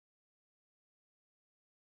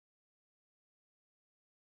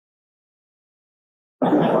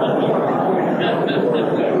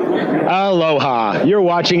Aloha. You're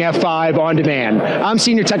watching F5 On Demand. I'm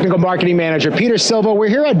Senior Technical Marketing Manager Peter Silva. We're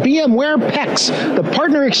here at VMware PEX, the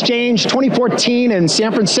Partner Exchange 2014 in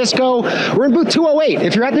San Francisco. We're in booth 208.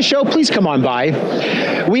 If you're at the show, please come on by.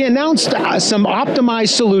 We announced some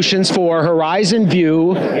optimized solutions for Horizon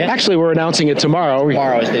View. Yes. Actually, we're announcing it tomorrow.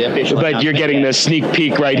 Tomorrow is the official announcement. But you're getting the sneak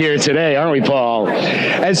peek right here today, aren't we, Paul?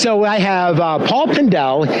 And so I have Paul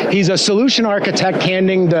Pindell. He's a solution architect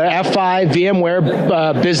handling the F5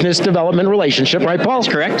 VMware business development relationship, right, Paul?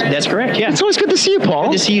 That's correct. That's correct, yeah. It's always good to see you, Paul.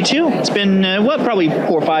 Good to see you, too. It's been, probably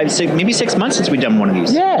 4, 5, 6, maybe 6 months since we've done one of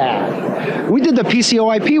these. Yeah. We did the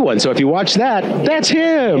PCOIP one, so if you watch that, that's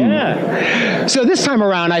him. Yeah. So this time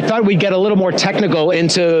around, I thought we'd get a little more technical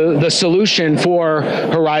into the solution for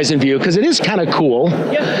Horizon View, because it is kind of cool.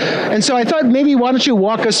 Yeah. And so I thought maybe why don't you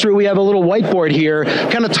walk us through, we have a little whiteboard here,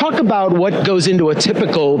 kind of talk about what goes into a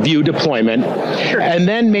typical View deployment. Sure. And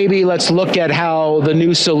then maybe let's look at how the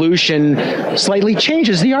new solution slightly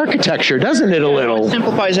changes the architecture, doesn't it, a little? It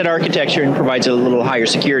simplifies that architecture and provides a little higher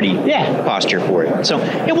security posture for it. So,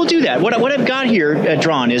 yeah, we'll do that. What I've got here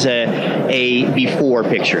drawn is a before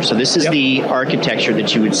picture. So this is the architecture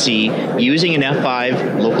that you would see using an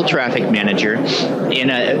F5 local traffic manager in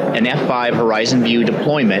an F5 Horizon View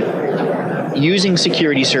deployment using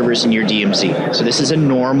security servers in your DMZ. So this is a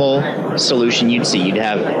normal solution you'd see. You'd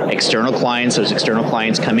have external clients. Those external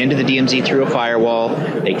clients come into the DMZ through a firewall.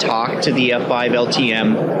 They talk to the F5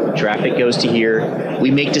 LTM. Traffic goes to here.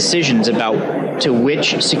 We make decisions about to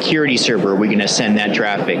which security server we're going to send that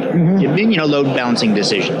traffic. Load balancing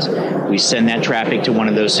decisions. We send that traffic to one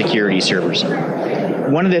of those security servers.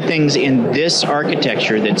 One of the things in this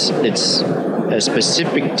architecture that's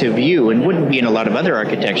specific to View and wouldn't be in a lot of other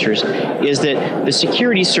architectures is that the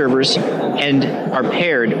security servers are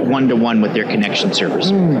paired one-to-one with their connection servers.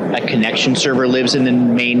 A connection server lives in the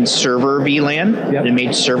main server VLAN, the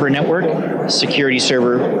main server network. Security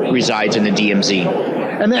server resides in the DMZ.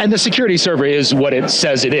 And the security server is what it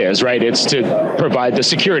says it is, right? It's to provide the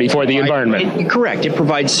security for the environment. Correct. It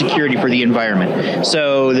provides security for the environment.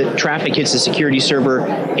 So the traffic hits the security server.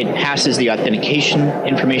 It passes the authentication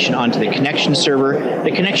information onto the connection server.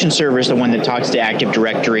 The connection server is the one that talks to Active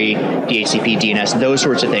Directory, DHCP, DNS, those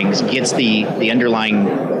sorts of things. Gets the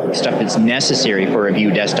underlying stuff that's necessary for a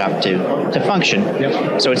View desktop to function.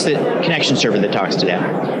 So it's the connection server that talks to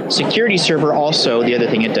that. Security server also, the other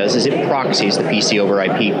thing it does is it proxies the PC over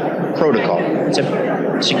IP protocol. It's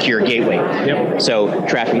a secure gateway. So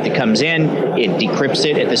traffic that comes in, it decrypts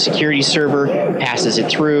it at the security server, passes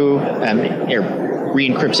it through,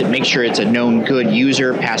 re-encrypts it, makes sure it's a known good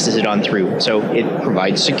user, passes it on through. So it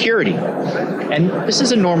provides security. And this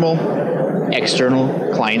is a normal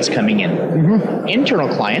external clients coming in. Internal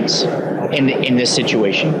clients in this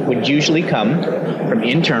situation would usually come from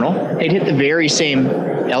internal. They'd hit the very same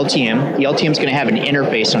LTM. The LTM is going to have an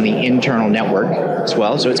interface on the internal network as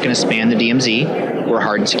well, so it's going to span the DMZ. We're a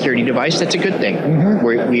hardened security device. That's a good thing.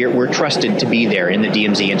 We're trusted to be there in the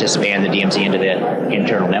DMZ and to span the DMZ into the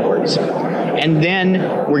internal networks. And then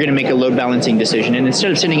we're going to make a load balancing decision, and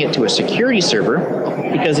instead of sending it to a security server,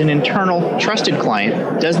 because an internal trusted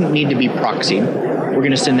client doesn't need to be proxied, we're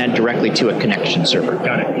going to send that directly to a connection server.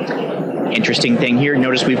 Got it. Interesting thing here,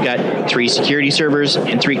 notice we've got 3 security servers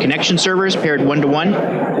and 3 connection servers paired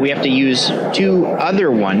one-to-one. We have to use 2 other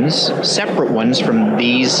ones, separate ones from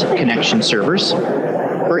these connection servers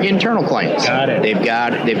for internal clients. Got it. They've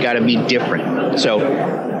got to be different. So,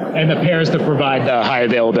 and the pairs to provide the high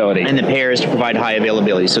availability. And the pairs to provide high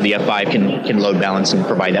availability, so the F5 can load balance and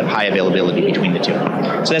provide that high availability between the 2.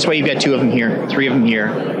 So that's why you've got 2 of them here, 3 of them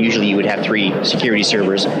here. Usually you would have 3 security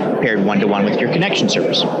servers paired one-to-one with your connection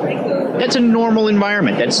servers. That's a normal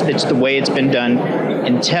environment. That's the way it's been done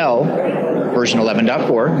until version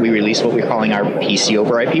 11.4. We released what we're calling our PC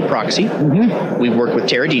over IP proxy. We've worked with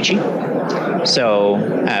Teradici. So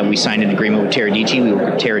we signed an agreement with Teradici. We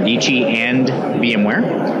work with Teradici and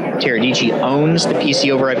VMware. Teradici owns the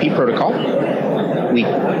PC over IP protocol. We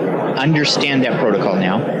understand that protocol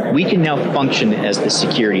now. We can now function as the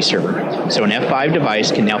security server. So an F5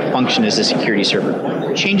 device can now function as a security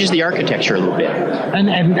server. Changes the architecture a little bit.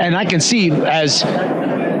 And I can see as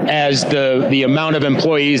the amount of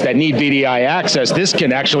employees that need VDI access, this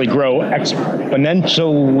can actually grow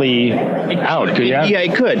exponentially out. Yeah,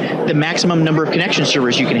 it could. The maximum number of connection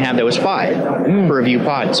servers you can have, that was 5 per View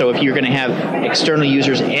pod. So if you're going to have external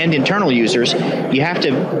users and internal users, you have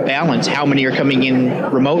to balance how many are coming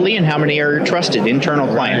in remotely and how many are trusted internal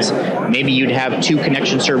clients. Maybe you'd have 2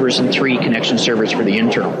 connection servers and 3 connection servers for the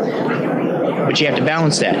internal. but you have to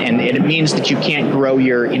balance that, and it means that you can't grow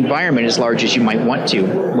your environment as large as you might want to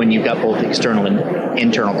when you've got both external and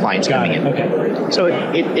internal clients coming in. Okay. So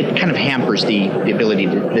it kind of hampers the ability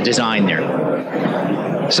to the design there.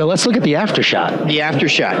 So let's look at the aftershot. The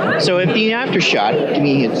aftershot. So if the aftershot, give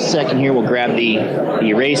me a second here, we'll grab the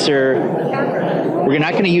eraser. We're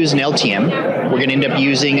not going to use an LTM. We're going to end up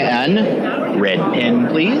using an red pen,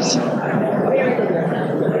 please. An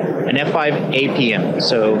F5 APM,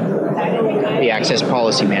 so the Access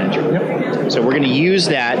Policy Manager. Yep. So we're going to use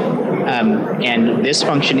that, and this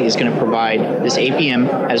function is going to provide, this APM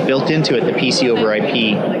has built into it the PC over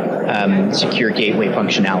IP secure gateway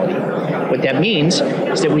functionality. What that means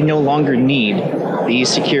is that we no longer need these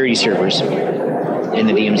security servers in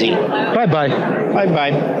the DMZ. Bye-bye.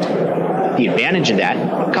 Bye-bye. The advantage of that,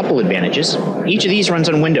 a couple advantages. Each of these runs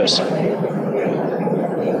on Windows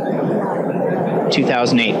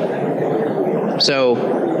 2008.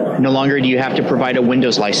 So no longer do you have to provide a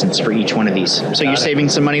Windows license for each one of these. So you're saving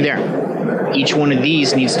some money there. Each one of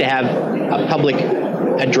these needs to have a public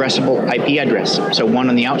addressable IP address. So one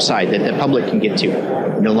on the outside that the public can get to.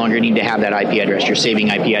 You no longer need to have that IP address. You're saving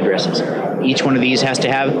IP addresses. Each one of these has to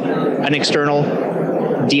have an external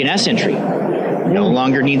DNS entry. No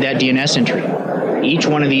longer need that DNS entry. Each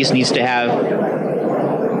one of these needs to have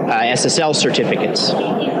SSL certificates.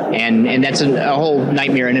 And that's a whole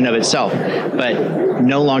nightmare in and of itself, but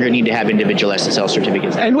no longer need to have individual SSL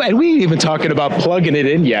certificates. And we ain't even talking about plugging it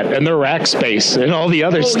in yet, and the rack space and all the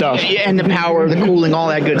other stuff. Yeah, and the power, the cooling, all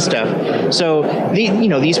that good stuff. So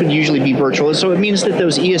these would usually be virtual. So it means that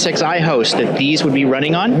those ESXi hosts that these would be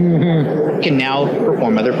running on can now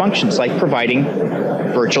perform other functions, like providing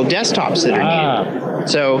virtual desktops that are needed.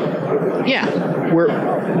 So yeah,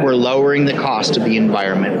 we're lowering the cost of the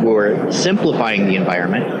environment. We're simplifying the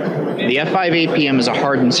environment. The F5 APM is a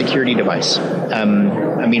hardened security device.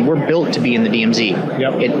 We're built to be in the DMZ.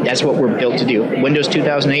 Yep. That's what we're built to do. Windows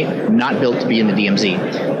 2008, not built to be in the DMZ.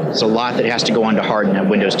 There's a lot that has to go on to harden a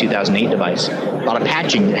Windows 2008 device. A lot of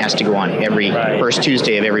patching that has to go on every first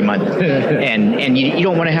Tuesday of every month. and you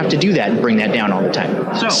don't want to have to do that and bring that down all the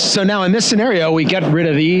time. So now in this scenario, we get rid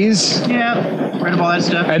of these. Yeah, rid of all that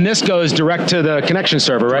stuff. And this goes direct to the connection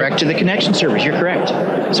server, right? Direct to the connection servers, you're correct.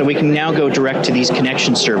 So we can now go direct to these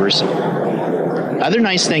connection servers. Other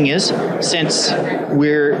nice thing is, since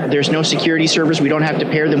there's no security servers, we don't have to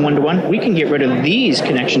pair them one-to-one, we can get rid of these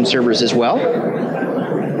connection servers as well,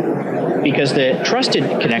 because the trusted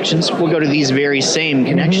connections will go to these very same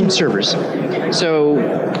connection servers. So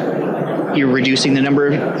you're reducing the number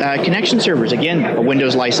of connection servers. Again, a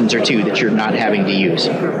Windows license or two that you're not having to use.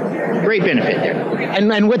 Great benefit there.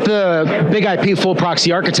 And with the big IP full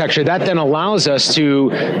proxy architecture, that then allows us to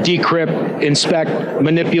decrypt, inspect,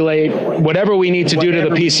 manipulate, whatever we need to do to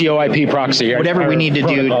the PCO IP proxy. Whatever we need to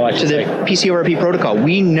do to the PCO IP protocol.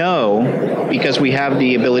 We know, because we have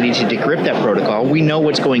the ability to decrypt that protocol, we know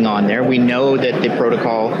what's going on there. We know that the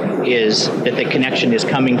protocol that the connection is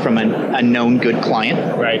coming from a known good client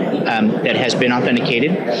that has been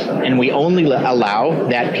authenticated. And we only allow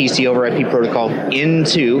that PC over IP protocol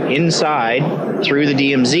inside through the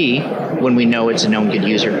DMZ when we know it's a known good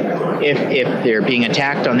user. If they're being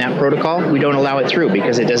attacked on that protocol, we don't allow it through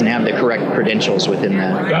because it doesn't have the correct credentials within the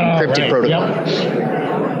encrypted protocol.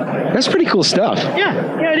 Yep. That's pretty cool stuff.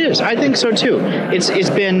 Yeah, it is. I think so too. It's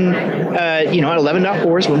been, at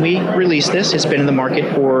 11.4 is when we released this. It's been in the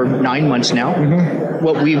market for 9 months now.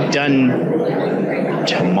 What we've done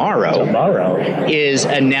tomorrow is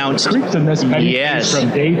announced. Creeps in this penny from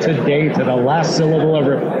day to day to the last syllable of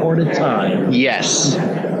reported time. Yes.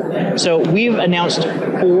 So we've announced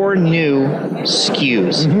 4 new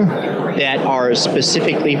SKUs that are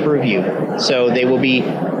specifically for View. So they will be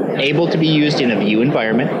able to be used in a View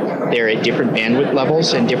environment. They're at different bandwidth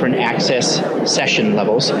levels and different access session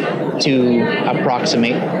levels to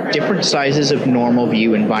approximate different sizes of normal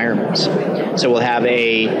View environments. So we'll have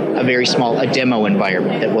a very small demo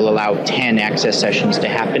environment that will allow 10 access sessions to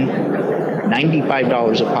happen.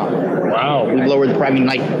 $95 a pop. Wow. We've lowered the price,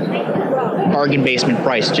 bargain basement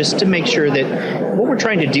price, just to make sure that what we're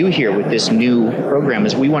trying to do here with this new program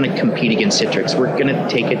is we want to compete against Citrix. We're going to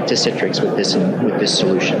take it to Citrix with this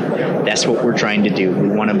solution. That's what we're trying to do. We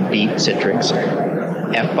want to beat Citrix.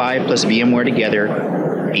 F5 plus VMware together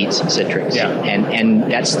beats Citrix. Yeah.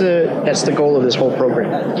 And that's the goal of this whole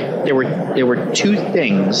program. There were 2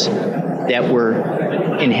 things that were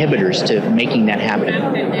inhibitors to making that happen.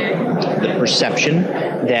 The perception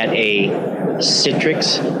that a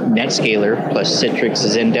Citrix NetScaler plus Citrix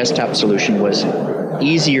Zen desktop solution was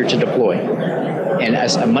easier to deploy and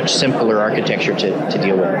a much simpler architecture to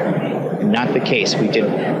deal with. Not the case. We did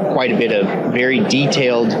quite a bit of very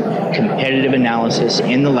detailed competitive analysis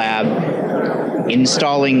in the lab,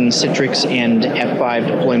 installing Citrix and F5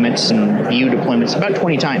 deployments and View deployments about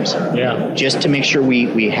 20 times. Yeah. Just to make sure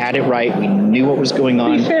we had it right, we knew what was going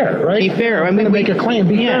on. Be fair, right? Be fair. I'm going to make a claim.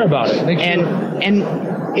 Be fair about it.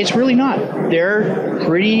 And it's really not. They're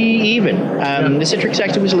pretty even. The Citrix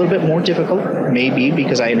actually was a little bit more difficult, maybe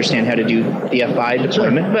because I understand how to do the F5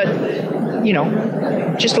 deployment, but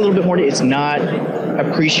just a little bit more. It's not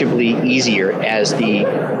appreciably easier as the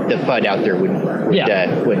FUD out there would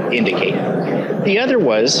indicate. The other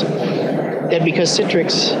was that because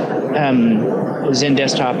Citrix, Zen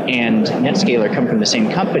Desktop, and NetScaler come from the same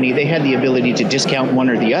company, they had the ability to discount one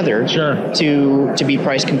or the other to be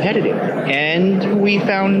price competitive. And we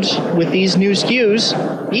found with these new SKUs,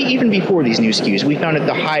 even before these new SKUs, we found at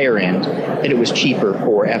the higher end that it was cheaper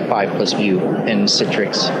for F5 plus View than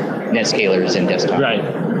Citrix, NetScaler, Zen Desktop. Right.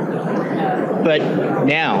 But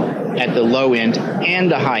now, at the low end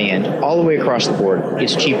and the high end, all the way across the board,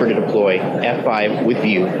 it's cheaper to deploy F5 with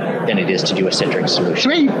View than it is to do a Citrix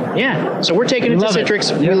solution. Sweet. Yeah. So we're taking it to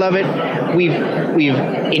Citrix. We love it. We've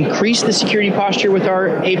increased the security posture with our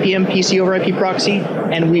APM PC over IP proxy,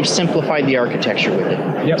 and we've simplified the architecture with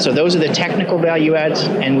it. Yep. So those are the technical value adds,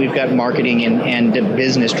 and we've got marketing and the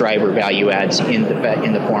business driver value adds in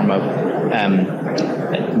the form of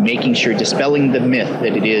making sure, dispelling the myth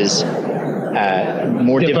that it is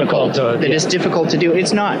more difficult. It's difficult to do.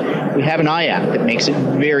 It's not. We have an IAP that makes it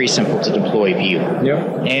very simple to deploy View.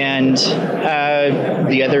 Yep. And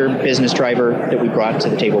the other business driver that we brought to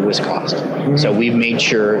the table was cost. Mm-hmm. So we've made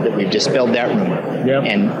sure that we've dispelled that rumor. Yep.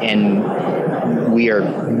 And we are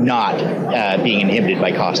not being inhibited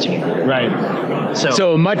by cost anymore. Right.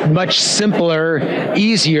 So much simpler,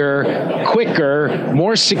 easier, quicker,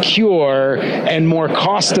 more secure, and more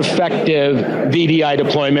cost-effective VDI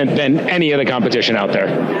deployment than any of the competition out there.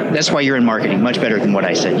 That's why you're in marketing. Much better than what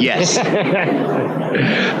I said. Yes.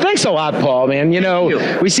 Thanks a lot, Paul, man.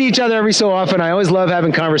 We see each other every so often. I always love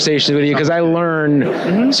having conversations with you because I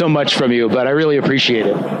learn so much from you, but I really appreciate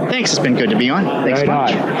it. Thanks. It's been good to be on. Thanks so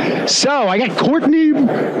much. So I got Courtney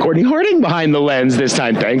Harding behind the lens this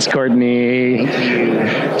time. Thanks, Courtney.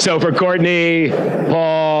 Thank you. So for Courtney,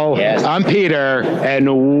 Paul, I'm Peter,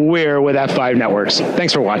 and we're with F5 Networks.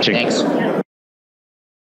 Thanks for watching. Thanks.